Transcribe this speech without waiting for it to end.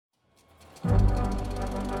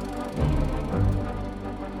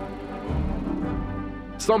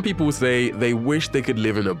Some people say they wish they could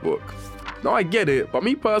live in a book. Now I get it, but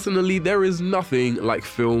me personally, there is nothing like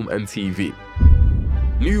film and TV.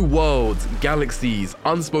 New worlds, galaxies,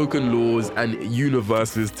 unspoken laws, and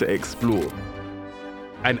universes to explore.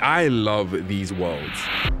 And I love these worlds.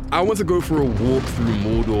 I want to go for a walk through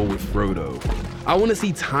Mordor with Frodo. I want to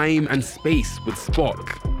see time and space with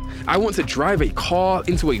Spock. I want to drive a car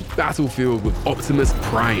into a battlefield with Optimus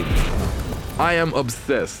Prime. I am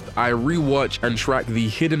obsessed. I rewatch and track the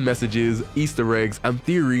hidden messages, Easter eggs, and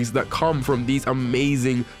theories that come from these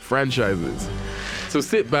amazing franchises. So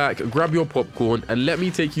sit back, grab your popcorn, and let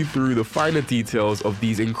me take you through the finer details of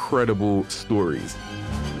these incredible stories.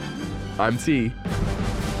 I'm T,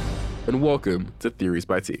 and welcome to Theories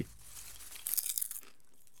by T.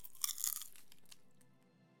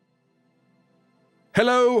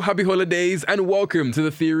 Hello, happy holidays, and welcome to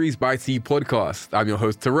the Theories by T podcast. I'm your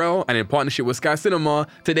host Terrell, and in partnership with Sky Cinema,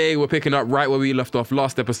 today we're picking up right where we left off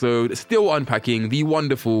last episode, still unpacking the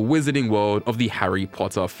wonderful wizarding world of the Harry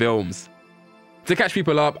Potter films. To catch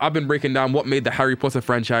people up, I've been breaking down what made the Harry Potter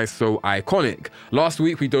franchise so iconic. Last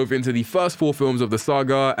week we dove into the first 4 films of the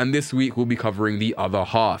saga, and this week we'll be covering the other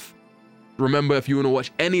half. Remember, if you want to watch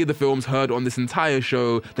any of the films heard on this entire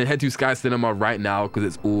show, then head to Sky Cinema right now because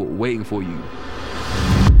it's all waiting for you.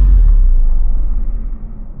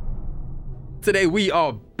 Today we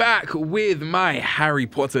are back with my Harry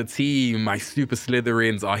Potter team. My Super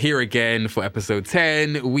Slytherins are here again for episode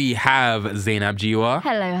 10. We have Zainab Jiwa.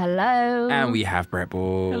 Hello, hello. And we have Brett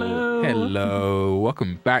Ball. Hello. Hello.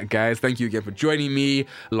 Welcome back, guys. Thank you again for joining me.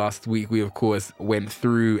 Last week, we, of course, went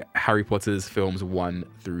through Harry Potter's films 1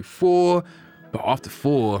 through 4. But after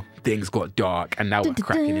 4, things got dark, and now we're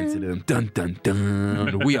cracking into them. Dun, dun,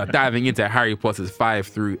 dun. We are diving into Harry Potter's 5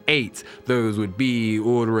 through 8. Those would be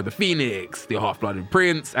Order of the Phoenix, The Half-Blooded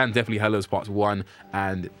Prince, and Deathly Hallows Parts 1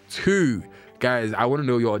 and 2. Guys, I want to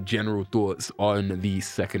know your general thoughts on the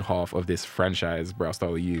second half of this franchise. Bro, I'll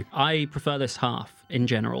start with you. I prefer this half in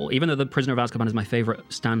general. Even though The Prisoner of Azkaban is my favorite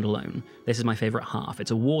standalone, this is my favorite half.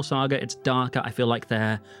 It's a war saga, it's darker. I feel like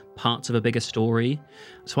they're parts of a bigger story.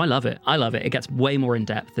 So I love it. I love it. It gets way more in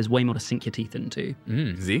depth. There's way more to sink your teeth into.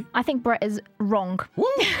 Z? I think Brett is wrong. Woo!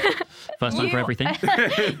 First time for everything.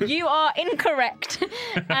 You are incorrect.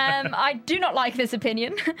 I do not like this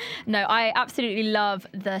opinion. No, I absolutely love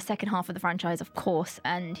the second half of the franchise, of course.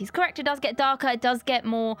 And he's correct. It does get darker. It does get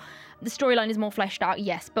more... The storyline is more fleshed out,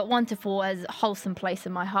 yes. But 1 to 4 has a wholesome place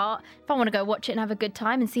in my heart. If I want to go watch it and have a good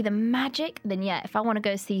time and see the magic, then yeah. If I want to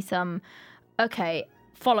go see some... Okay...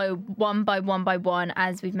 follow one by one,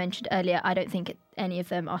 as we've mentioned earlier. I don't think any of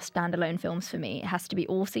them are standalone films for me. It has to be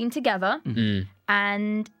all seen together. Mm-hmm.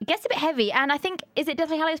 And it gets a bit heavy. And I think, is it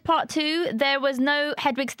Deathly Hallows Part 2? There was no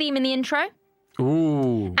Hedwig's theme in the intro.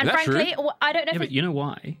 Ooh, and frankly, true? I don't know Yeah, but you know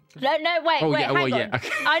why? No, wait, hang on. Yeah. Okay.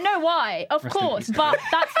 I know why, of course, but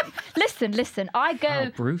that's... Listen, I go... How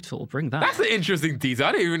brutal, bring that. That's an interesting detail.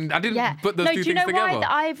 I didn't put those two things together. Do you know why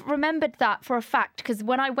I've remembered that for a fact? Because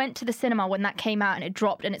when I went to the cinema when that came out and it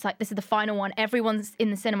dropped and it's like, this is the final one, everyone's in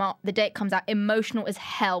the cinema, the day it comes out, emotional as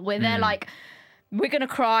hell. We're there like... We're going to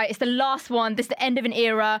cry. It's the last one. This is the end of an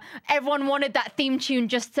era. Everyone wanted that theme tune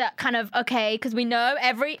just to kind of, okay, because we know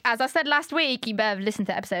as I said last week, you better listen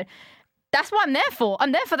to the episode. That's what I'm there for.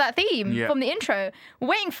 I'm there for that theme from the intro. We're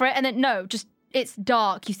waiting for it. And then, no, just, it's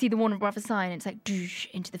dark. You see the Warner Brothers sign. And it's like,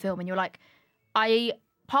 doosh, into the film. And you're like,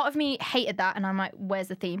 part of me hated that. And I'm like, where's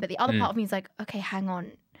the theme? But the other part of me is like, okay, hang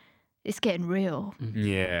on. It's getting real.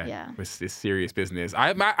 Yeah. It's serious business.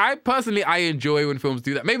 I personally, I enjoy when films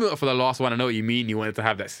do that. Maybe not for the last one. I know what you mean. You wanted to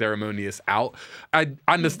have that ceremonious out. I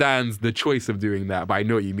understand the choice of doing that, but I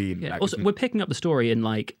know what you mean. Yeah. Like, also, we're picking up the story in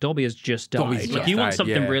like Dobby has just died. Dobby's Like just you want died,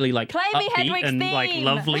 something really like Play me upbeat Hedwig's and theme. like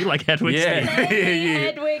lovely, like Hedwig's theme.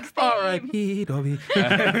 Hedwig's theme. R.I.P. Dobby.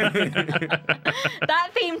 That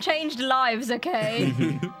theme changed lives, okay?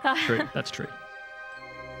 True. That's true.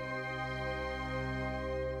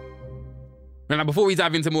 Now, before we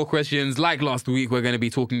dive into more questions, like last week, we're going to be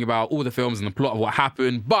talking about all the films and the plot of what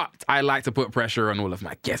happened, but I like to put pressure on all of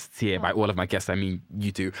my guests here. By all of my guests, I mean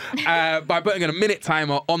you two. By putting a minute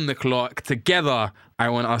timer on the clock. Together, I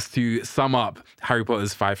want us to sum up Harry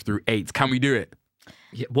Potter's 5 through 8. Can we do it?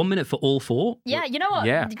 Yeah, 1 minute for all 4? Yeah, you know what?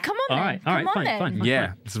 Yeah. Come on, All then. right, Come on, fine.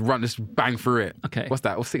 Yeah, just bang through it. Okay. What's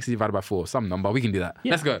that? What's 60 divided by 4? Some number. We can do that.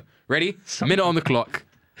 Yeah. Let's go. Ready? Minute on the clock.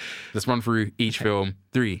 Let's run through each film.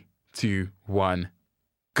 3, 2, 1,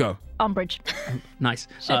 go. Umbridge. Nice.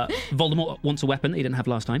 Voldemort wants a weapon that he didn't have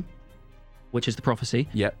last time, which is the prophecy.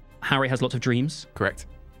 Yep, Harry has lots of dreams. correct.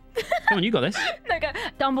 Come on, you got this. No, go.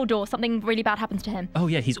 Dumbledore, something really bad happens to him. Oh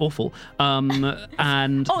yeah, he's awful.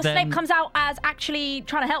 And Oh, then, Snape comes out as actually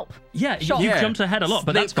trying to help. Yeah, Sure. you Yeah. jumped ahead a lot,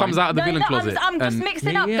 but Snape that's fine. comes out of the villain closet. I'm just and-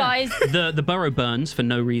 mixing up, guys. The Burrow burns for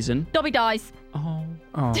no reason. Dobby dies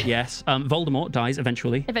Oh. Yes. Voldemort dies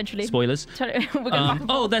eventually. eventually. Spoilers. We're going back and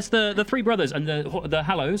forth. There's the three brothers and the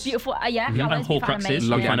Hallows. Beautiful. Yeah. Yeah, Hallows, and beautiful Horcruxes. animation.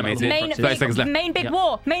 Lovely We find out animated. the Main, Horcruxes. 30 seconds left. main big Yeah.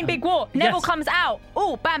 war. Main big war. Neville Yes. comes out.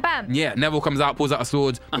 Oh, bam, bam. Yeah, Neville comes out, pulls out a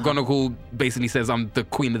sword. McGonagall basically says, I'm the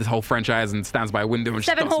queen of this whole franchise and stands by a window and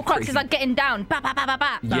 7 starts some Horcruxes crazy- are getting down. Ba, ba, ba, ba,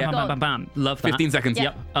 ba. Bam, Yeah. bam, bam, bam, bam. Love that. 15 seconds.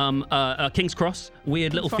 Yeah. Yep. King's Cross.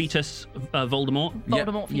 Weird little Cross. fetus. Voldemort. Yeah.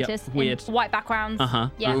 Voldemort Yeah, fetus. in weird. White backgrounds.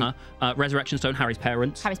 Yeah. Resurrection Stone. Harry's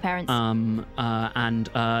parents. Harry's parents. And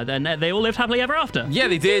then they all lived happily ever after. Yeah,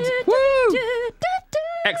 they did. Do, Woo! do, do, do.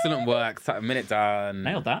 Excellent work. A minute done.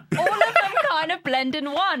 Nailed that. All of them kind of blend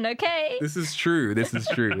in one, okay? This is true. It's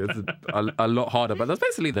a lot harder. But that's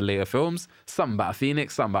basically the later films. Some about a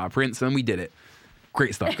phoenix, some about a prince, and we did it.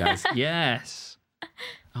 Great stuff, guys. Yes.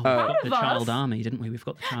 Oh, we got the of us. Child Army, didn't we? We've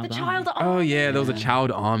got the Child The Army. child Oh, yeah, there was a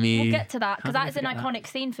child army. We'll get to that, because How that did is I an forget iconic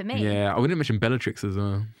scene for me. Yeah, we didn't mention Bellatrix as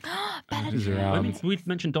well. She's Bellatrix. around. I mean, we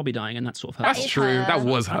mentioned Dobby dying, and that's sort of her. That's is true. her. That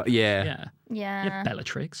was her. Yeah. Yeah. Yeah. Yeah,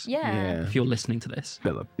 Bellatrix. Yeah. Yeah. If you're listening to this.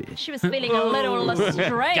 Bella bitch. She was feeling a little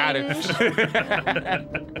strange. Got it.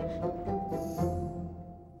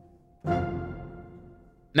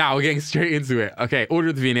 Now we're getting straight into it. Okay, Order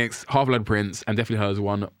of the Phoenix, Half-Blood Prince, and Deathly Hallows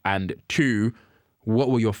 1 and 2. What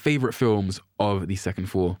were your favourite films of the second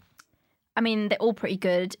four? I mean, they're all pretty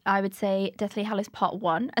good. I would say Deathly Hallows Part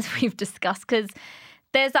 1, as we've discussed, because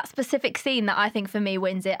there's that specific scene that I think for me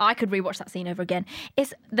wins it. I could rewatch that scene over again.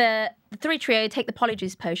 It's the three trio take the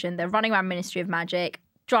Polyjuice Potion. They're running around Ministry of Magic.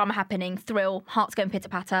 Drama happening, thrill, hearts going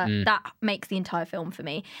pitter-patter. That makes the entire film for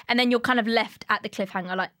me. And then you're kind of left at the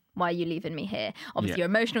cliffhanger like, why are you leaving me here? Obviously, Yeah.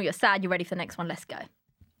 you're emotional, you're sad, you're ready for the next one, let's go.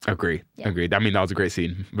 Agreed. Yeah. Agreed. I mean, that was a great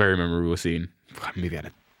scene. Very memorable scene. Maybe had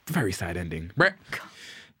a very sad ending. Brett?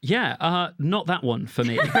 Yeah, not that one for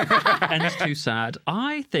me. Ends too sad.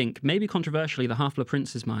 I think, maybe controversially, The Half-Blood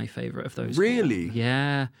Prince is my favourite of those. Really?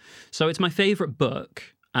 Yeah. So it's my favourite book,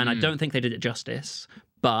 and I don't think they did it justice.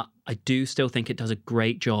 But I do still think it does a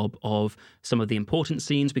great job of some of the important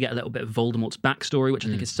scenes. We get a little bit of Voldemort's backstory, which I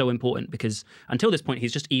think is so important because until this point,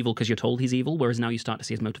 he's just evil because you're told he's evil, whereas now you start to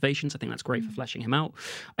see his motivations. I think that's great for fleshing him out.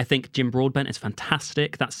 I think Jim Broadbent is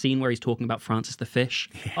fantastic. That scene where he's talking about Francis the Fish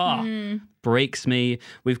breaks me.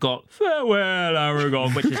 We've got Farewell,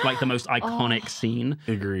 Aragorn, which is like the most iconic scene.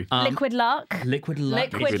 Agreed. Liquid Luck. Liquid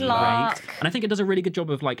Luck. Liquid is Luck. great. And I think it does a really good job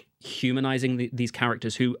of like humanizing these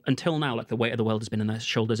characters who, until now, like the weight of the world has been on their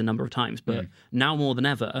shoulders a number of times, but now more than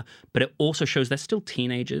ever. But it also shows they're still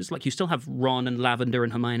teenagers. Like you still have Ron and Lavender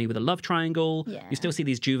and Hermione with a love triangle. Yeah. You still see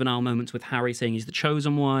these juvenile moments with Harry saying he's the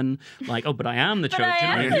chosen one. Like, oh, but I am the But chosen. I Do you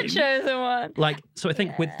know am what I the mean? chosen one. Like, so I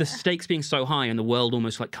think with the stakes being so high and the world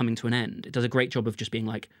almost like coming to an end, it does a great job of just being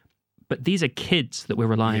like, but these are kids that we're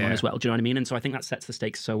relying on Yeah. as well. Do you know what I mean? And so I think that sets the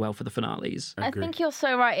stakes so well for the finales. I think you're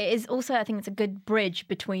so right. It is also, I think it's a good bridge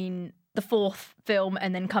between the fourth film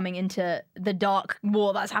and then coming into the dark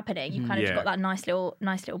war that's happening. You kind of just Yeah. got that nice little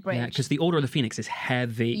bridge. Yeah, because the Order of the Phoenix is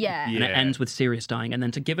heavy. Yeah. And it Yeah. ends with Sirius dying. And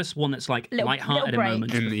then to give us one that's like Little lighthearted break.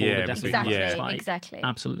 moments In before the- the yeah, Deathly exactly, Hallows fight. exactly.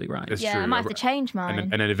 Absolutely right. It's Yeah, true. I might have to change mine.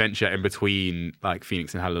 And an adventure in between like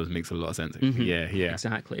Phoenix and Hallows makes a lot of sense. Yeah, yeah.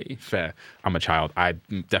 Exactly. Fair. I'm a child. I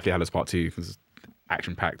definitely Hallows Part 2 because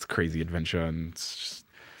action-packed, crazy adventure, and it's just,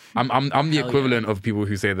 I'm the equivalent of people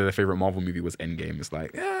who say that their favorite Marvel movie was Endgame. It's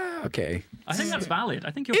like, yeah, okay. I think that's valid.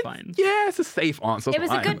 I think you're fine. Yeah, it's a safe answer. It was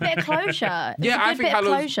a fine. good bit of closure. It was Yeah, a good I think bit of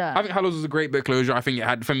Hallows. closure. I think Hallows was a great bit of closure. I think it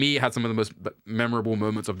had, for me, it had some of the most memorable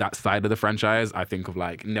moments of that side of the franchise. I think of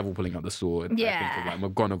like Neville pulling out the sword. Yeah. I think of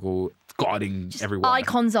like McGonagall guarding everyone.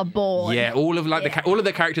 Icons are born. Yeah, all of like Yeah. all of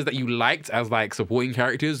the characters that you liked as like supporting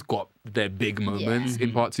characters got their big moments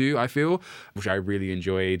in part 2. I feel, which I really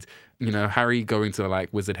enjoyed. You know, Harry going to like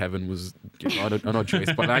Wizard Heaven was an odd choice,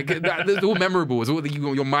 but like it's all memorable. It's all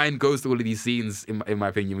your mind goes to all of these scenes, in my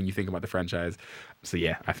opinion, when you think about the franchise. So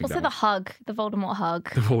yeah, I think Also that the hug, the Voldemort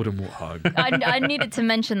hug. the Voldemort hug. I needed to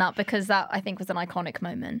mention that because that I think was an iconic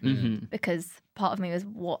moment. Mm-hmm. Because part of me was,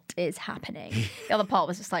 what is happening? The other part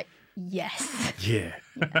was just like, yes. Yeah.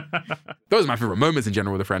 Those are my favorite moments in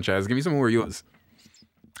general of the franchise. Give me some more of yours.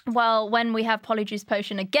 Well, when we have Polyjuice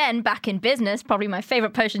Potion again back in business, probably my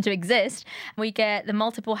favourite potion to exist, we get the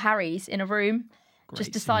multiple Harrys in a room,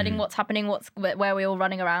 just deciding what's happening, where we're all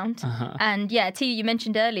running around. And yeah, T, you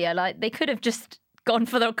mentioned earlier, like they could have just gone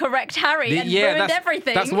for the correct Harry and ruined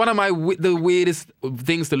everything. That's one of the weirdest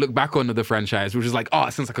things to look back on of the franchise, which is like, oh,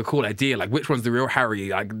 it sounds like a cool idea. Like, which one's the real Harry?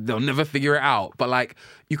 Like, they'll never figure it out. But like,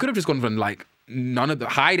 you could have just gone from like none of the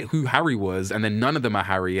hide who Harry was, and then none of them are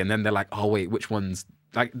Harry, and then they're like, oh wait, which one's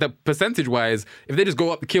like the percentage wise? If they just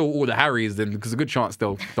go up and kill all the Harrys, then there's a good chance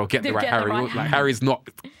they'll get the right Harry. Like Harry's not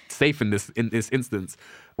safe in this instance.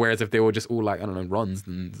 Whereas if they were just all like, I don't know, Rons,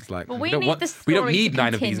 then it's like, we don't need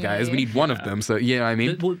 9 of these guys. We need one of them. So yeah, I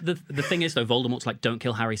mean, the thing is though, Voldemort's like, don't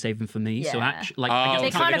kill Harry, save him for me. So actually, like, I they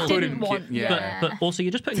guess kind of kill didn't want. But also,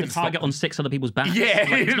 you're just putting the target on 6 other people's backs. Yeah.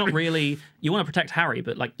 Like, it's not really. You want to protect Harry,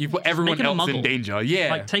 but like you put everyone make him a else in muggle. danger. Yeah,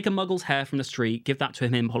 Like take a muggle's hair from the street, give that to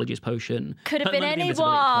him in Polyjuice Potion. Could have put him been under the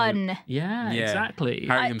invisibility anyone. cloak. Yeah, exactly.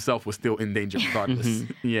 Harry himself was still in danger regardless.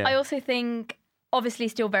 Yeah, I also think, obviously,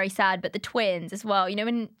 still very sad, but the twins as well. You know,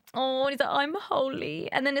 when he's like, I'm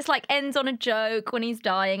holy, and then it's like ends on a joke when he's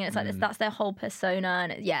dying, and it's like that's their whole persona,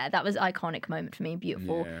 and that was an iconic moment for me,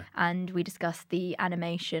 beautiful. Yeah. And we discussed the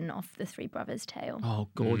animation of the Three Brothers tale. Oh,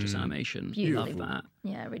 gorgeous animation. Beautiful. Love that.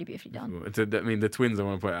 Yeah, really beautifully done. I mean, the twins, I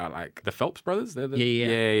want to point out, like the Phelps brothers. They're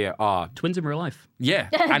Yeah. Twins in real life. Yeah,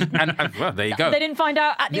 and well, there you go. They didn't find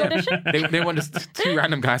out at the audition. They want just 2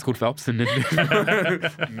 random guys called Phelps and then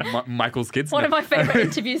Michael's kids. One of my favourite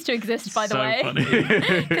interviews to exist, by the way.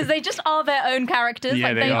 Funny. Because they just are their own characters. Yeah,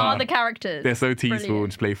 like they they are are. the characters. They're so teaseful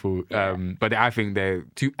Brilliant. and playful. But I think they're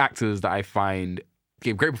 2 actors that I find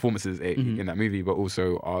gave great performances in that movie, but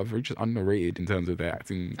also are very just underrated in terms of their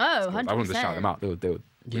acting. Oh, skills. I wanted to shout 100%. them out. They were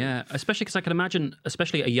Yeah, especially because I can imagine,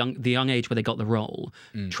 especially at the young age where they got the role,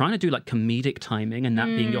 trying to do like comedic timing and that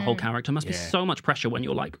being your whole character must be so much pressure when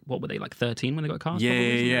you're like, what were they, like 13 when they got cast? Yeah, probably, yeah,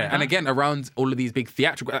 something yeah. like And that? again, around all of these big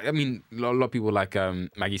theatrical, I mean, a lot of people like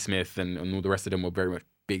Maggie Smith and all the rest of them were very much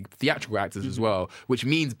big theatrical actors as well, which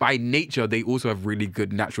means by nature, they also have really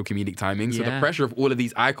good natural comedic timing. So the pressure of all of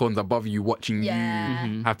these icons above you watching you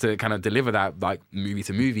have to kind of deliver that like movie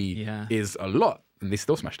to movie is a lot. And they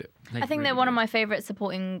still smashed it. I think they're one of my favourite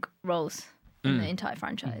supporting roles in the entire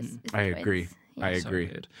franchise. is the I twins. agree. Yeah. I agree.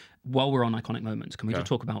 Good. While we're on iconic moments, can we just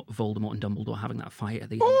talk about Voldemort and Dumbledore having that fight at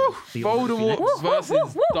the end? of the Voldemort Phoenix?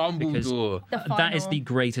 versus Dumbledore. That is final. the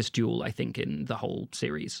greatest duel, I think, in the whole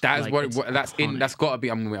series. That's Like, what it's that's in. iconic. That's got to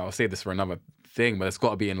be. I mean, I'll say this for another thing, but it's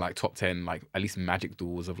got to be in like top 10, like at least magic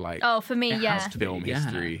duels of like Oh, for me, It yeah. has to be, film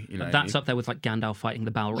history. You know, what I That's mean? up there with like Gandalf fighting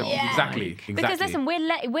the Balrog. Yeah. Exactly. Because listen,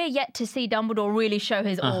 we're yet to see Dumbledore really show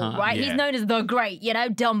his all, right? yeah. He's known as the Great,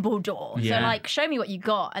 Dumbledore. Yeah. So like, show me what you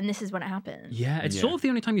got, and this is when it happens. Yeah, it's sort of the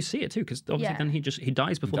only time you see it too, because obviously then he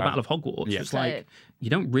dies before the Battle of Hogwarts. Yeah. It's like you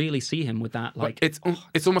don't really see him with that. Like It's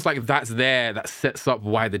almost like that sets up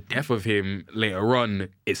why the death of him later on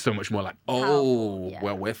is so much more like, well,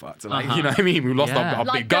 we're fucked. Like, you know what I mean? We lost our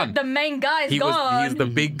Like big gun. the main guy's He's gone. the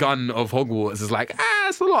big gun of Hogwarts. It's like,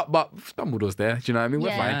 it's a lot, but Dumbledore's there. Do you know what I mean? We're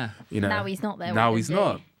Yeah. fine. You know, Now he's not there. Now what he's is he?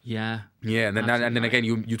 not. yeah, Yeah, and then again,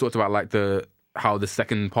 you talked about like how the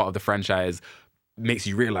second part of the franchise makes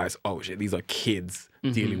you realize, oh shit, these are kids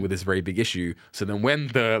dealing with this very big issue. So then when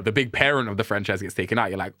the big parent of the franchise gets taken out,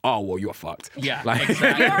 you're like, oh well, you're fucked. Yeah, like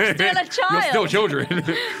exactly. You're still a child. you're still children.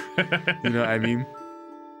 You know what I mean?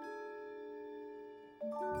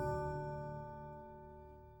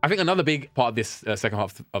 I think another big part of this second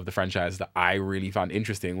half of the franchise that I really found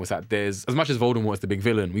interesting was that there's, as much as Voldemort is the big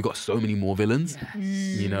villain, we got so many more villains.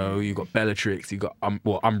 You know, you got Bellatrix, you got,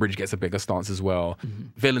 Umbridge gets a bigger stance as well.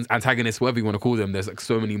 Villains, antagonists, whatever you want to call them, there's like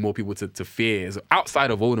so many more people to fear. So outside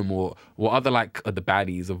of Voldemort, what other like are the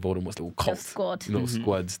baddies of Voldemort's little cult? squad. Little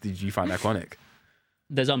squads did you find iconic?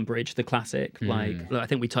 There's Umbridge, the classic. Like I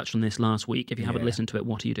think we touched on this last week. If you haven't listened to it,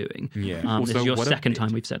 what are you doing? Yeah. This Also, is your what a second bitch.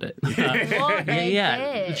 time we've said it. What a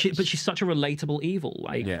bitch. But she's such a relatable evil.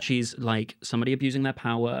 Like she's like somebody abusing their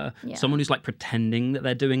power, someone who's like pretending that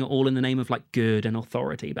they're doing it all in the name of like good and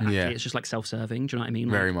authority, but actually it's just like self-serving. Do you know what I mean?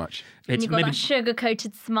 Like, Very much. And It's you've got maybe that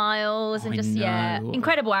sugar-coated smiles and I just know.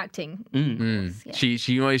 incredible acting. Yeah. She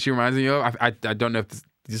you know what she reminds me of? I don't know if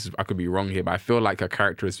this is, I could be wrong here, but I feel like her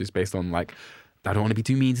character is just based on like, I don't want to be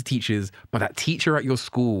too mean to teachers, but that teacher at your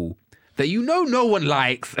school that no one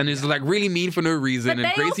likes and is like really mean for no reason But and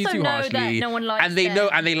they grades you also too know harshly. that no one likes and they them. know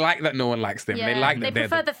and they like that no one likes them. Yeah, They like they that they're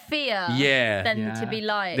prefer the fear than to be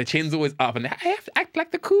liked. the chin's always up and I have to act like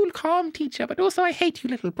the cool, calm teacher, but also I hate you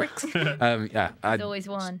little bricks. There's always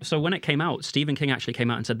one. So when it came out, Stephen King actually came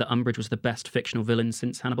out and said that Umbridge was the best fictional villain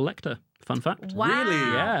since Hannibal Lecter. Fun fact. Wow.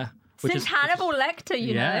 Yeah. Which Since is- Hannibal Lecter,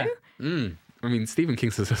 you Yeah. know? I mean, Stephen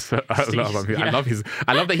King says I love him. I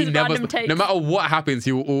love that he His never, random takes. no matter what happens,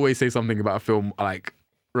 he will always say something about a film like,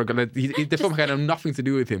 the film had nothing to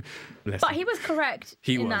do with him. Bless But him. he was correct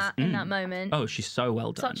in that moment. Oh, she's so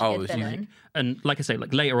well done. Such a good villain. And like I say,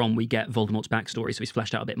 like later on we get Voldemort's backstory, so he's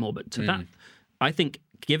fleshed out a bit more. But to that, I think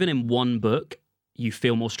giving him one book, you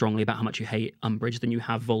feel more strongly about how much you hate Umbridge than you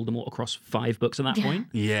have Voldemort across 5 books at that point.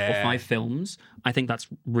 Yeah. Or 5 films. I think that's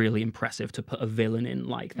really impressive to put a villain in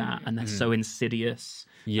like that, and they're so insidious.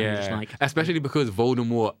 And you're just like, especially because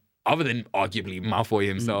Voldemort, other than arguably Malfoy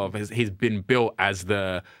himself, he's been built as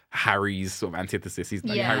the Harry's sort of antithesis. He's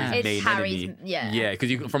like Harry's it's main Harry's, enemy. yeah.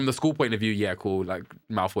 Because from the school point of view, cool. Like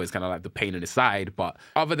Malfoy is kind of like the pain in his side, but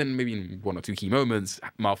other than maybe in 1 or 2 key moments,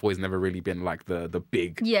 Malfoy's never really been like the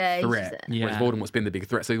big threat. Whereas Voldemort's been the big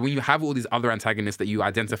threat. So when you have all these other antagonists that you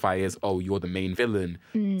identify as, oh, you're the main villain,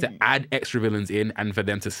 to add extra villains in and for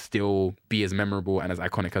them to still be as memorable and as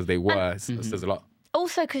iconic as they were, says a lot.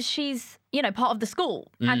 Also, because she's, part of the school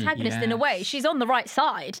antagonist in a way. She's on the right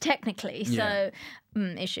side, technically. So,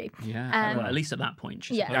 is she? Yeah. Well, at least at that point.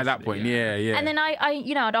 She's At that point, yeah. And then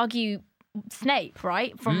I'd argue Snape,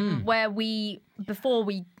 right? From where before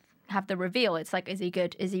we have the reveal, it's like, is he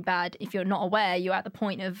good? Is he bad? If you're not aware, you're at the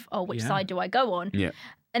point of, which side do I go on? Yeah.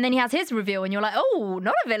 And then he has his reveal, and you're like, oh,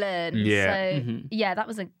 not a villain. Yeah. So, that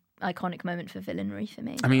was an iconic moment for villainry for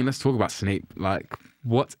me. I mean, let's talk about Snape. Like,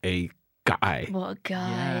 what a guy. What a guy.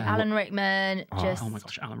 Yeah. Alan Rickman, Oh my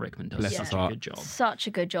gosh, Alan Rickman does such a good job. Such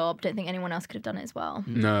a good job. Don't think anyone else could have done it as well.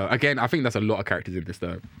 No, again, I think there's a lot of characters in this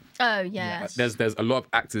though. Oh, yeah. There's a lot of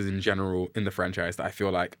actors in general in the franchise that I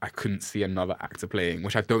feel like I couldn't see another actor playing,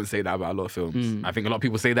 which I don't say that about a lot of films. I think a lot of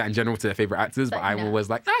people say that in general to their favorite actors, but I'm always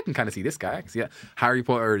like, I can kind of see this guy. Yeah, Harry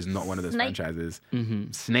Potter is not one of those franchises.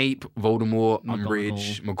 Snape, Voldemort,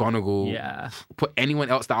 Umbridge, McGonagall. Yeah. Put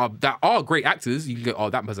anyone else that are great actors, you can go,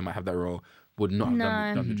 that person might have that role. Would not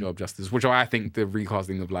have done the job justice, which I think the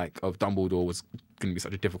recasting of Dumbledore was going to be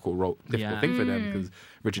such a difficult thing for them because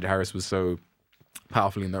Richard Harris was so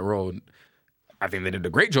powerful in that role. I think they did a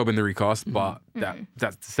great job in the recast, but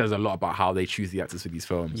that says a lot about how they choose the actors for these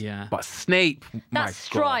films. Yeah. But Snape, that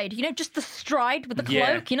stride, just the stride with the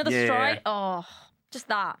cloak, the stride. Oh, just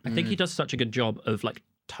that. I think he does such a good job of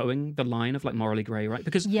towing the line of morally grey, right?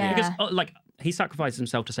 Because he sacrifices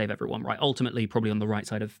himself to save everyone, right? Ultimately, probably on the right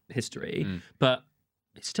side of history, but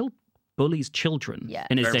it still bullies children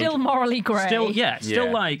in his still morally grey.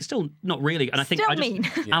 Still not really. And I think mean.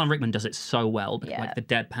 Alan Rickman does it so well. The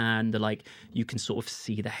deadpan, you can sort of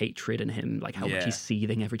see the hatred in him, how much he's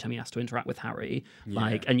seething every time he has to interact with Harry.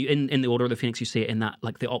 And in the Order of the Phoenix, you see it in that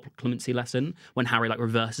the occlumency lesson when Harry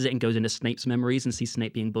reverses it and goes into Snape's memories and sees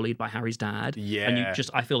Snape being bullied by Harry's dad. Yeah. And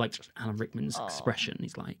I feel like Alan Rickman's expression,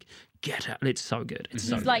 he's like, get out. It's so good. It's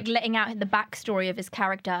so he's good. letting out the backstory of his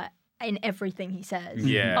character in everything he says.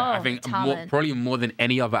 Yeah, I think probably more than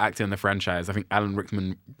any other actor in the franchise, I think Alan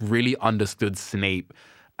Rickman really understood Snape.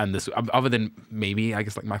 And this, other than maybe, I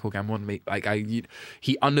guess, Michael Gambon,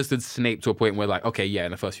 he understood Snape to a point where,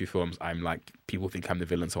 in the first few films, I'm people think I'm the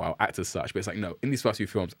villain, so I'll act as such. But it's no, in these first few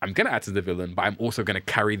films, I'm going to act as the villain, but I'm also going to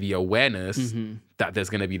carry the awareness that there's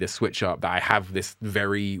going to be this switch up, that I have this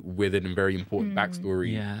very withered and very important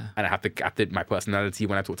backstory. Yeah. And I have to, my personality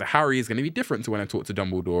when I talk to Harry is going to be different to when I talk to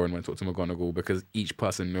Dumbledore and when I talk to McGonagall, because each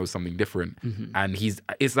person knows something different. And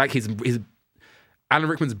it's like his Alan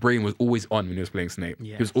Rickman's brain was always on when he was playing Snape.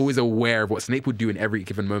 Yes. He was always aware of what Snape would do in every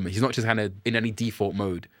given moment. He's not just kind of in any default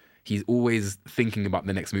mode. He's always thinking about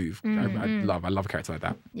the next move. I love a character like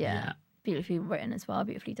that. Yeah. Beautifully written as well,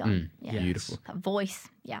 beautifully done. Beautiful. That voice,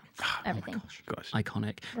 everything. Oh gosh.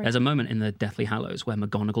 Iconic. There's a moment in the Deathly Hallows where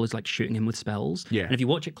McGonagall is shooting him with spells. Yeah. And if you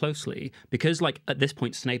watch it closely, because at this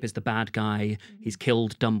point Snape is the bad guy, he's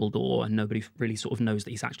killed Dumbledore and nobody really sort of knows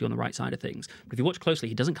that he's actually on the right side of things. But if you watch closely,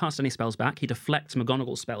 he doesn't cast any spells back. He deflects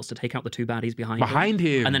McGonagall's spells to take out the 2 baddies behind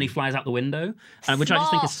him. And then he flies out the window, which I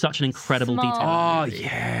just think is such an incredible detail. Oh,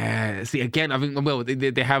 yeah. See, again, I think,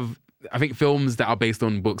 they have... I think films that are based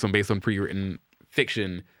on books and based on pre-written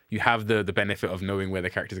fiction, you have the benefit of knowing where the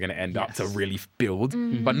character's going to end up to really build.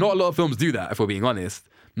 But not a lot of films do that, if we're being honest.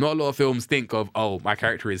 Not a lot of films think of, my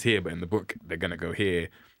character is here, but in the book, they're going to go here.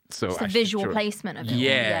 So it's the visual placement of it.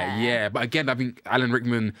 Yeah. But again, I think Alan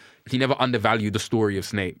Rickman, he never undervalued the story of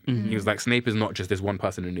Snape. He was Snape is not just this one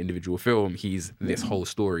person in an individual film. He's this whole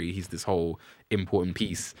story. He's this whole important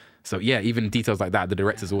piece. So even details like that, the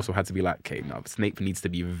directors also had to be okay, no, Snape needs to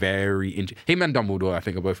be very... Him and Dumbledore, I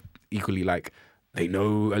think, are both equally they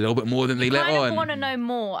know a little bit more than they let on. I want to know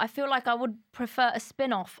more. I feel like I would prefer a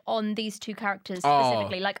spin-off on these 2 characters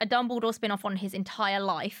specifically, a Dumbledore spin-off on his entire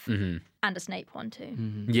life and a Snape one too.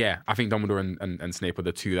 Yeah, I think Dumbledore and Snape are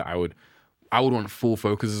the 2 that I would want full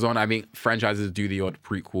focuses on. I mean, franchises do the odd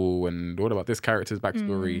prequel and what about this character's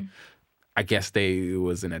backstory? I guess it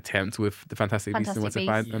was an attempt with the Fantastic Beasts and Where to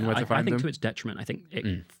Find Them. I think to its detriment. I think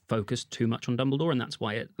it focused too much on Dumbledore, and that's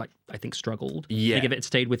why it I think struggled. Yeah. I think if it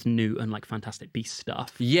stayed with Newt and Fantastic Beast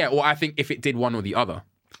stuff. Yeah, or I think if it did one or the other.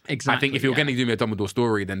 Exactly. I think if you're going to do me a Dumbledore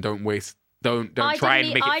story, then don't try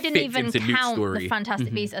and make it fit into Luke's story. The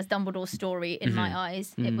Fantastic Beasts as Dumbledore's story in my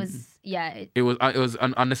eyes. It was, It was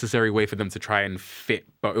an unnecessary way for them to try and fit,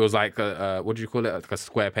 but it was like what do you call it? Like a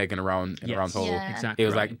square peg in a round hole. Yeah. Exactly. It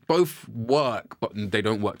was like both work, but they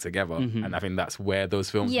don't work together. And I think that's where those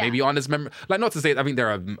films maybe aren't as like, not to say, I think there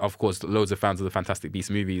are, of course, loads of fans of the Fantastic Beasts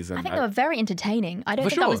movies. And I think they were very entertaining. I don't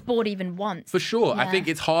think I was bored even once. For sure. I Yeah. think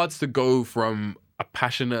it's hard to go from a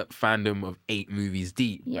passionate fandom of 8 movies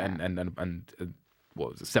deep and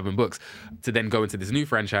what was it, 7 books, to then go into this new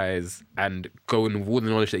franchise and go in with all the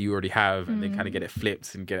knowledge that you already have, and then kind of get it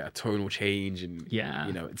flipped and get a tonal change, and you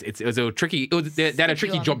know, it was a tricky. They had a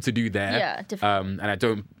tricky job to do there. Yeah, definitely. And I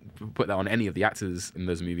don't put that on any of the actors in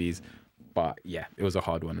those movies, but yeah, it was a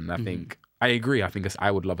hard one, and I think I agree. I think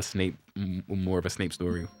I would love a Snape, more of a Snape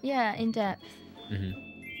story. Yeah, in depth.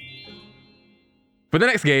 For the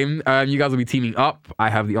next game, you guys will be teaming up. I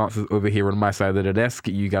have the answers over here on my side of the desk.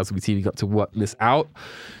 You guys will be teaming up to work this out.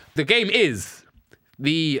 The game is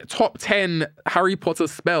the top 10 Harry Potter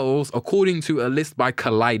spells according to a list by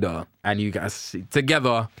Collider. And you guys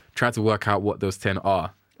together try to work out what those 10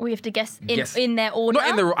 are. We have to guess in their order. Not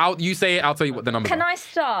in the... you say it, I'll tell you what the numbers are. Can I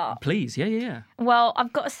start? Please, yeah. Well,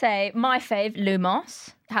 I've got to say, my fave, Lumos,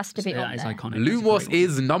 has to be on That is there. iconic. Lumos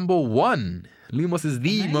is number 1. Lumos is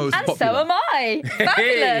the most And popular. so am I.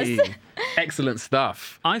 Fabulous. Hey, excellent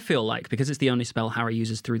stuff. I feel like, because it's the only spell Harry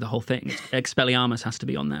uses through the whole thing, Expelliarmus has to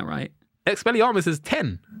be on there, right? Expelliarmus is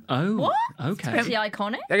 10. Oh, What? okay. Is he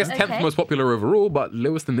iconic? I guess 10th most popular overall, but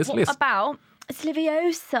lowest in this What list. about... It's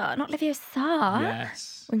Leviosa, not Leviosa.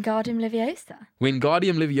 Yes. Wingardium Leviosa.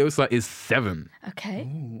 Wingardium Leviosa is 7. Okay.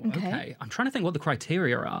 Okay. I'm trying to think what the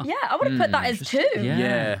criteria are. Yeah, I would have put that as 2.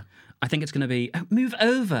 Yeah. I think it's going to be, move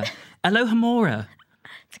over. Alohomora.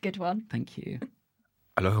 It's a good one. Thank you.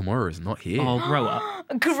 Alohomora is not here. Oh, grow up.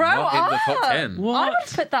 Grow Not up. in the top 10. I would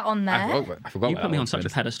have put that on there. I forgot You about put me that on such a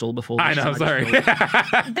one. pedestal before. I this, know, so sorry.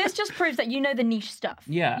 just This just proves that you know the niche stuff.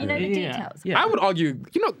 Yeah. You know the Yeah. details. Yeah. I would argue,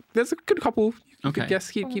 there's a good couple. You could Okay.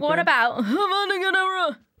 guess, keep What going. about Havana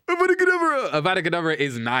Avada Kedavra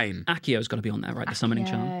is 9. Acio's got to be on there, right? The summoning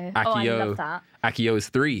charm. Oh, I Accio. love that. Accio is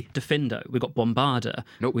 3. Diffindo. We've got Bombarda.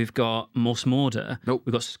 Nope. We've got Morse Mortar. Nope.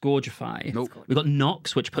 We've got Scourgify. Nope. We've got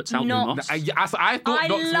Nox, which puts out Nox. Lumos. I thought I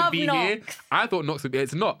Nox would love be here. Nox. I thought Nox would be.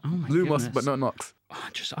 It's not my Lumos, goodness. but not Nox.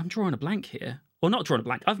 I'm drawing a blank here. Well, not drawing a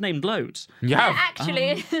blank. I've named loads. You have.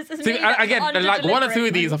 Actually, this is See, me again, like one or two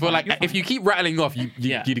of these, I feel like You're if you keep rattling off,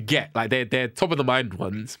 Yeah. you'd get like they're top of the mind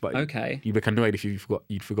ones, but Okay. you'd be annoyed if you'd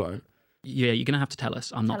forgotten. Yeah, you're going to have to tell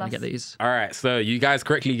us. I'm not going to us. get these. All right, so you guys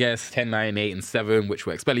correctly guessed 10, 9, 8, and 7, which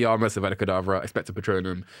were Expelliarmus, Avada Kedavra, Expecto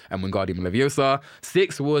Patronum, and Wingardium Leviosa.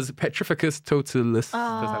 6 was Petrificus Totalis.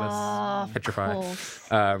 of Petrify. course.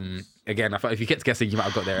 Again, if you kept guessing, you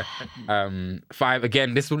might have got there. 5,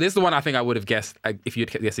 again, this is the one I think I would have guessed. If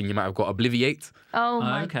you'd kept guessing, you might have got Obliviate. Oh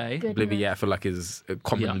my Okay. goodness. Obliviate, I feel like, is a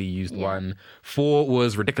commonly used Yeah. one. 4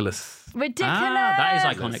 was Ridiculous. Ridiculous. that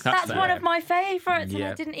is iconic. That's one fair. of my favourites, and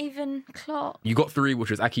Yeah. I didn't even clock. You got 3, which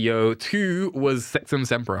was Accio. 2 was Sectum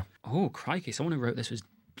Sempra. Oh, crikey. Someone who wrote this was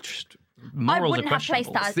just I morals wouldn't are have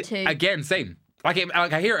placed that as questionable. 2. Again, same. Like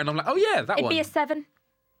I hear it and I'm like, oh yeah, that It'd one. be a 7.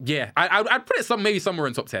 Yeah, I'd put it maybe somewhere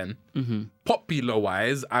in top 10. Popular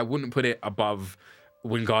wise, I wouldn't put it above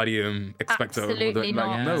Wingardium, Expecto. Absolutely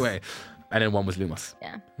not. No way. And then 1 was Lumos.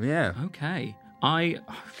 Yeah. Yeah. Okay. I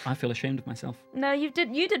feel ashamed of myself. No, you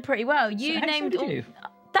did pretty well. You So named did you.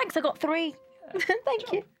 Thanks, I got 3.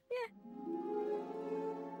 Thank you.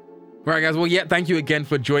 Right, guys. Well, yeah, thank you again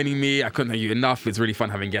for joining me. I couldn't thank you enough. It's really fun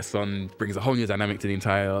having guests on. Brings a whole new dynamic to the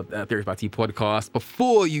entire Theories by T podcast.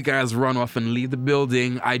 Before you guys run off and leave the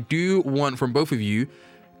building, I do want from both of you,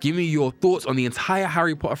 give me your thoughts on the entire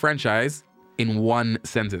Harry Potter franchise in 1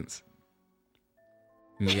 sentence.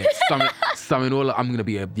 Yeah, sum it all up. I'm going to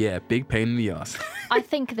be a big pain in the ass. I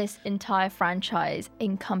think this entire franchise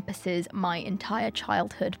encompasses my entire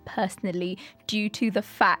childhood personally, due to the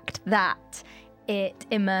fact that it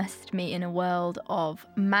immersed me in a world of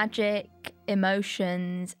magic,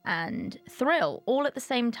 emotions, and thrill all at the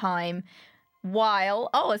same time. While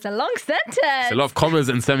it's a long sentence. There's a lot of commas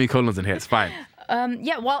and semicolons in here. It's fine.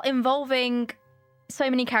 While involving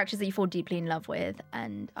so many characters that you fall deeply in love with,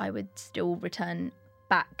 and I would still return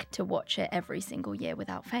back to watch it every single year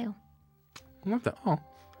without fail. I love that. Oh,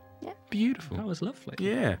 Yeah. beautiful. That was lovely.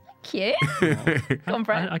 Yeah. Cute. Go on,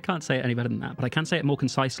 Brett. I can't say it any better than that, but I can say it more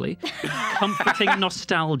concisely. Comforting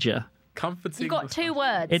nostalgia. Comforting. You got 2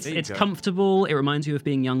 words. It's There you it's go. comfortable. It reminds you of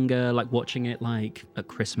being younger, like watching it like at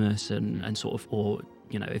Christmas and sort of, or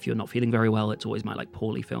if you're not feeling very well, it's always my like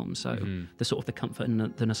poorly films. So the sort of the comfort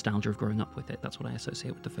and the nostalgia of growing up with it, that's what I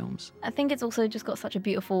associate with the films. I think it's also just got such a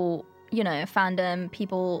beautiful, fandom,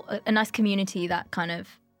 people, a nice community that kind of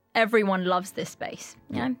everyone loves this space,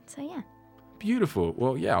 So yeah. Beautiful.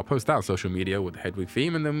 Well, yeah, I'll post that on social media with the Hedwig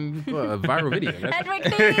theme and then we've got a viral video. Hedwig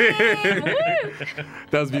theme! Woo!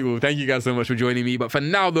 That's beautiful. Thank you guys so much for joining me. But for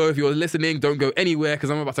now, though, if you're listening, don't go anywhere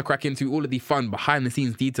because I'm about to crack into all of the fun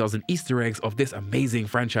behind-the-scenes details and Easter eggs of this amazing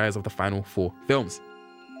franchise of the final 4 films.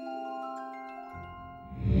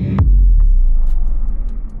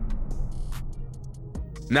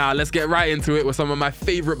 Now, let's get right into it with some of my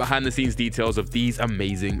favorite behind-the-scenes details of these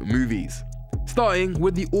amazing movies. Starting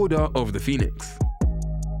with the Order of the Phoenix.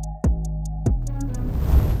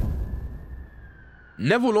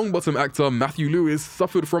 Neville Longbottom actor Matthew Lewis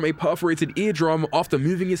suffered from a perforated eardrum after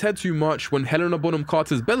moving his head too much when Helena Bonham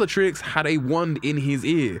Carter's Bellatrix had a wand in his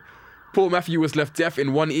ear. Poor Matthew was left deaf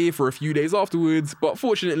in one ear for a few days afterwards, but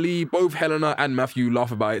fortunately, both Helena and Matthew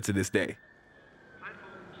laugh about it to this day.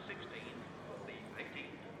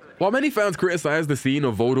 While many fans criticize the scene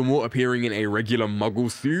of Voldemort appearing in a regular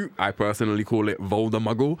Muggle suit, I personally call it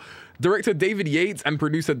Voldemuggle, director David Yates and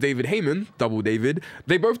producer David Heyman, Double David,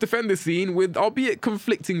 they both defend the scene with albeit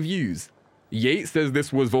conflicting views. Yates says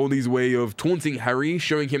this was Voldy's way of taunting Harry,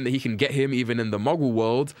 showing him that he can get him even in the Muggle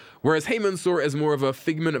world, whereas Heyman saw it as more of a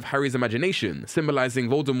figment of Harry's imagination, symbolizing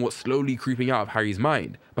Voldemort slowly creeping out of Harry's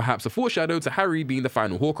mind, perhaps a foreshadow to Harry being the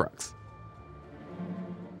final Horcrux.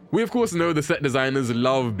 We of course know the set designers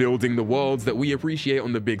love building the worlds that we appreciate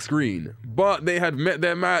on the big screen, but they had met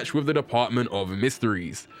their match with the Department of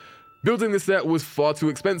Mysteries. Building the set was far too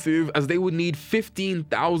expensive as they would need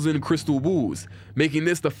 15,000 crystal balls, making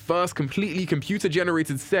this the first completely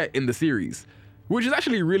computer-generated set in the series. Which is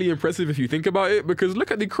actually really impressive if you think about it, because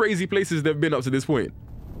look at the crazy places they've been up to this point.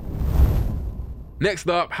 Next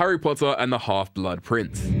up, Harry Potter and the Half-Blood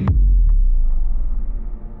Prince.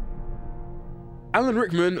 Alan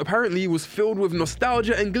Rickman apparently was filled with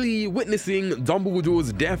nostalgia and glee witnessing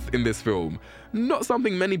Dumbledore's death in this film. Not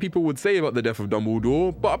something many people would say about the death of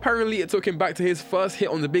Dumbledore, but apparently it took him back to his first hit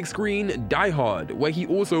on the big screen, Die Hard, where he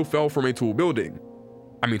also fell from a tall building.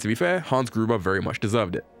 I mean, to be fair, Hans Gruber very much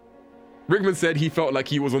deserved it. Rickman said he felt like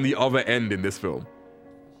he was on the other end in this film.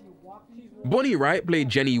 Bonnie Wright played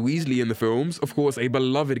Jenny Weasley in the films, of course a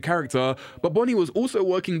beloved character, but Bonnie was also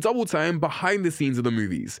working double time behind the scenes of the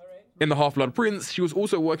movies. In The Half-Blood Prince, she was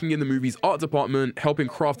also working in the movie's art department, helping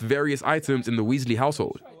craft various items in the Weasley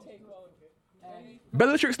household.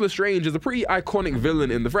 Bellatrix Lestrange is a pretty iconic villain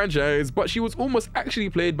in the franchise, but she was almost actually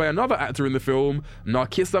played by another actor in the film,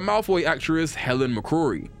 Narcissa Malfoy actress Helen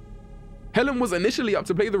McCrory. Helen was initially up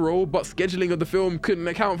to play the role, but scheduling of the film couldn't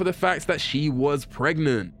account for the fact that she was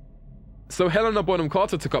pregnant. So Helena Bonham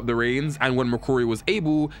Carter took up the reins, and when McCrory was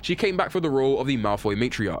able, she came back for the role of the Malfoy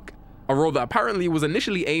matriarch. A role that apparently was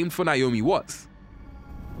initially aimed for Naomi Watts.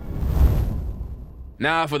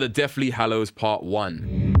 Now for the Deathly Hallows Part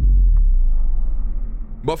 1.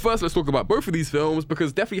 But first let's talk about both of these films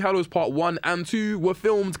because Deathly Hallows Part 1 and 2 were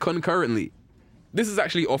filmed concurrently. This is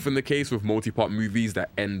actually often the case with multi-part movies that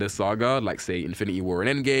end a saga, like say Infinity War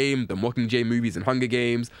and Endgame, the Mockingjay movies and Hunger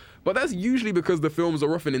Games, but that's usually because the films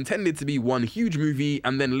are often intended to be one huge movie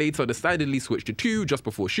and then later decidedly switched to 2 just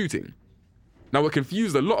before shooting. Now, it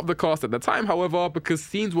confused a lot of the cast at the time, however, because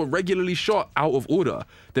scenes were regularly shot out of order.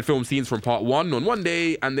 They filmed scenes from part 1 on one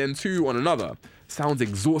day and then 2 on another. Sounds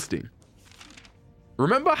exhausting.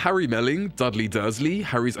 Remember Harry Melling, Dudley Dursley,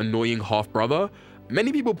 Harry's annoying half-brother?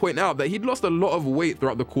 Many people point out that he'd lost a lot of weight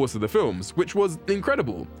throughout the course of the films, which was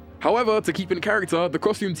incredible. However, to keep in character, the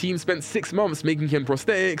costume team spent 6 months making him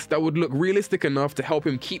prosthetics that would look realistic enough to help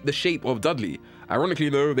him keep the shape of Dudley. Ironically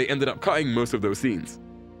though, they ended up cutting most of those scenes.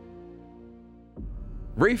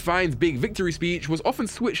 Ralph Fiennes' big victory speech was often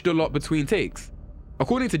switched a lot between takes.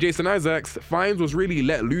 According to Jason Isaacs, Fiennes was really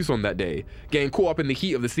let loose on that day, getting caught up in the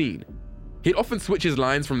heat of the scene. He'd often switch his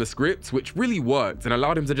lines from the script, which really worked and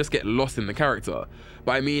allowed him to just get lost in the character.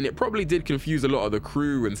 But I mean, it probably did confuse a lot of the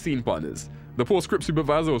crew and scene partners. The poor script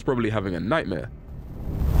supervisor was probably having a nightmare.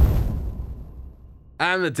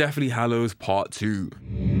 And the Deathly Hallows Part 2.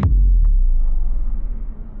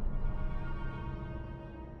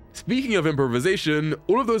 Speaking of improvisation,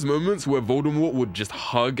 all of those moments where Voldemort would just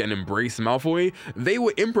hug and embrace Malfoy, they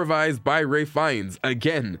were improvised by Ralph Fiennes,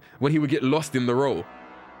 again, when he would get lost in the role.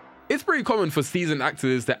 It's pretty common for seasoned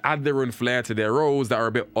actors to add their own flair to their roles that are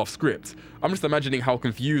a bit off script. I'm just imagining how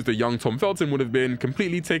confused the young Tom Felton would have been,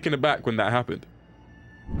 completely taken aback when that happened.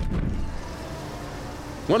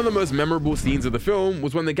 One of the most memorable scenes of the film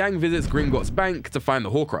was when the gang visits Gringotts Bank to find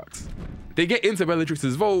the Horcrux. They get into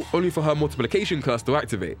Bellatrix's vault only for her multiplication curse to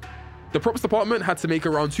activate. The props department had to make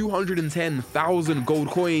around 210,000 gold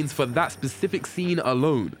coins for that specific scene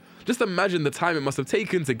alone. Just imagine the time it must have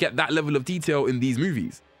taken to get that level of detail in these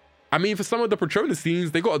movies. I mean, for some of the Patronus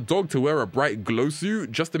scenes, they got a dog to wear a bright glow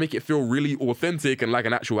suit just to make it feel really authentic and like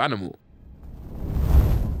an actual animal.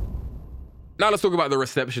 Now let's talk about the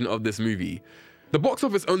reception of this movie. The box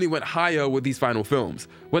office only went higher with these final films,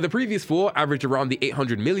 where the previous four averaged around the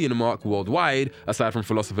 800 million mark worldwide, aside from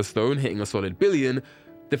Philosopher's Stone hitting a solid billion.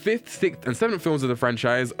 The 5th, 6th, and 7th films of the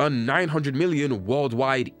franchise earned 900 million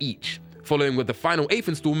worldwide each, following with the final 8th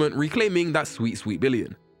installment reclaiming that sweet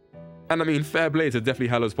billion. And I mean, fair play to Deathly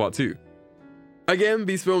Hallows Part 2. Again,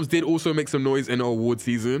 these films did also make some noise in award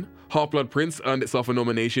season. Half-Blood Prince earned itself a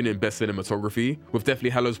nomination in Best Cinematography, with Deathly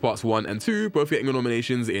Hallows Parts 1 and 2 both getting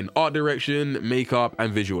nominations in Art Direction, Makeup,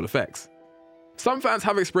 and Visual Effects. Some fans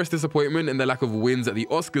have expressed disappointment in the lack of wins at the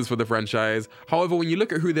Oscars for the franchise. However, when you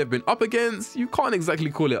look at who they've been up against, you can't exactly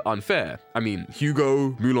call it unfair. I mean,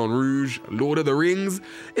 Hugo, Moulin Rouge, Lord of the Rings,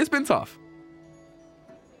 it's been tough.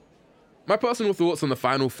 My personal thoughts on the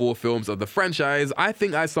final 4 films of the franchise, I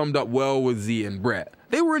think I summed up well with Z and Brett.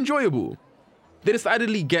 They were enjoyable. They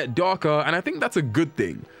decidedly get darker, and I think that's a good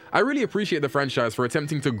thing. I really appreciate the franchise for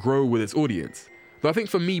attempting to grow with its audience. Though I think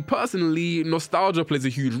for me personally, nostalgia plays a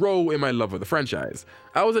huge role in my love of the franchise.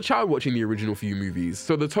 I was a child watching the original few movies,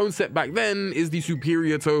 so the tone set back then is the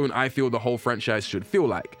superior tone I feel the whole franchise should feel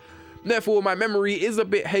like. Therefore, my memory is a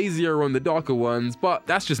bit hazier on the darker ones, but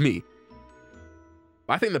that's just me.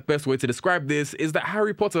 I think the best way to describe this is that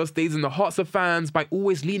Harry Potter stays in the hearts of fans by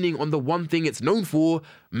always leaning on the one thing it's known for,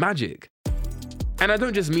 magic. And I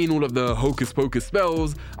don't just mean all of the hocus pocus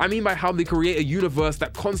spells, I mean by how they create a universe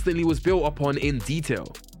that constantly was built upon in detail.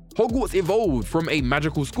 Hogwarts evolved from a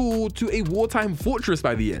magical school to a wartime fortress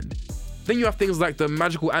by the end. Then you have things like the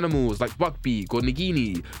magical animals like Buckbeak or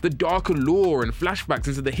Nagini, the darker lore and flashbacks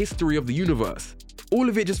into the history of the universe. All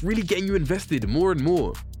of it just really getting you invested more and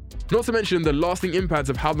more. Not to mention the lasting impact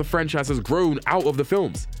of how the franchise has grown out of the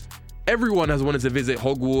films. Everyone has wanted to visit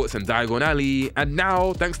Hogwarts and Diagon Alley, and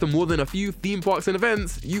now, thanks to more than a few theme parks and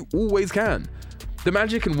events, you always can. The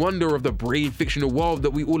magic and wonder of the brave fictional world that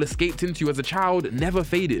we all escaped into as a child never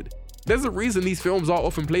faded. There's a reason these films are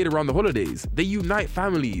often played around the holidays. They unite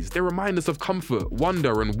families, they remind us of comfort,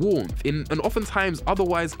 wonder, and warmth in an oftentimes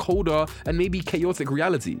otherwise colder and maybe chaotic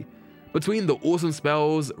reality. Between the awesome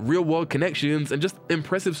spells, real-world connections, and just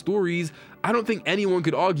impressive stories, I don't think anyone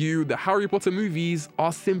could argue that Harry Potter movies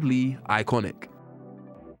are simply iconic.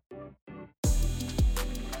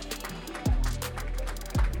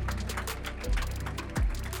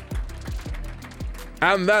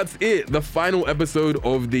 And that's it, the final episode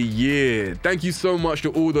of the year. Thank you so much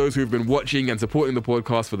to all those who've been watching and supporting the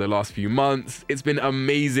podcast for the last few months. It's been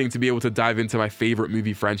amazing to be able to dive into my favorite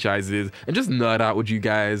movie franchises and just nerd out with you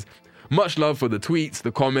guys. Much love for the tweets,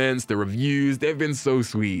 the comments, the reviews. They've been so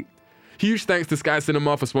sweet. Huge thanks to Sky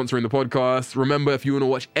Cinema for sponsoring the podcast. Remember, if you want to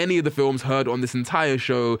watch any of the films heard on this entire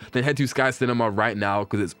show, then head to Sky Cinema right now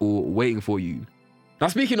because it's all waiting for you. Now,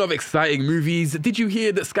 speaking of exciting movies, did you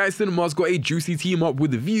hear that Sky Cinema's got a juicy team up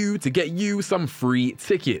with The View to get you some free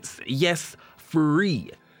tickets? Yes,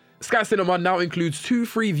 free. Sky Cinema now includes 2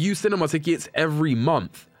 free View Cinema tickets every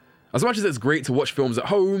month. As much as it's great to watch films at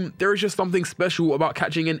home, there is just something special about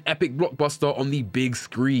catching an epic blockbuster on the big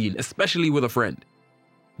screen, especially with a friend.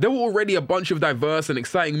 There were already a bunch of diverse and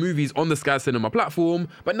exciting movies on the Sky Cinema platform,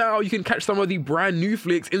 but now you can catch some of the brand new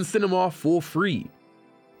flicks in cinema for free.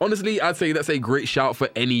 Honestly, I'd say that's a great shout for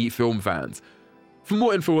any film fans. For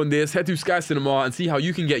more info on this, head to Sky Cinema and see how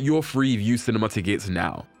you can get your free View Cinema tickets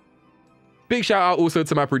now. Big shout out also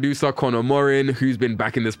to my producer, Connor Morin, who's been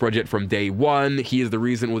backing this project from day one. He is the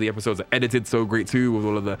reason all the episodes are edited so great too, with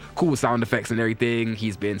all of the cool sound effects and everything.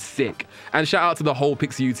 He's been sick. And shout out to the whole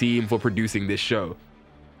PixU team for producing this show.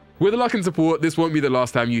 With the luck and support, this won't be the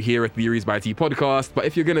last time you hear a Theories by T podcast, but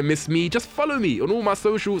if you're gonna miss me, just follow me on all my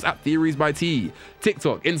socials at Theories by T.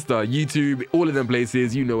 TikTok, Insta, YouTube, all of them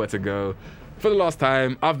places, you know where to go. For the last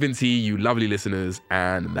time, I've been T, you lovely listeners,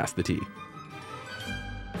 and that's the T.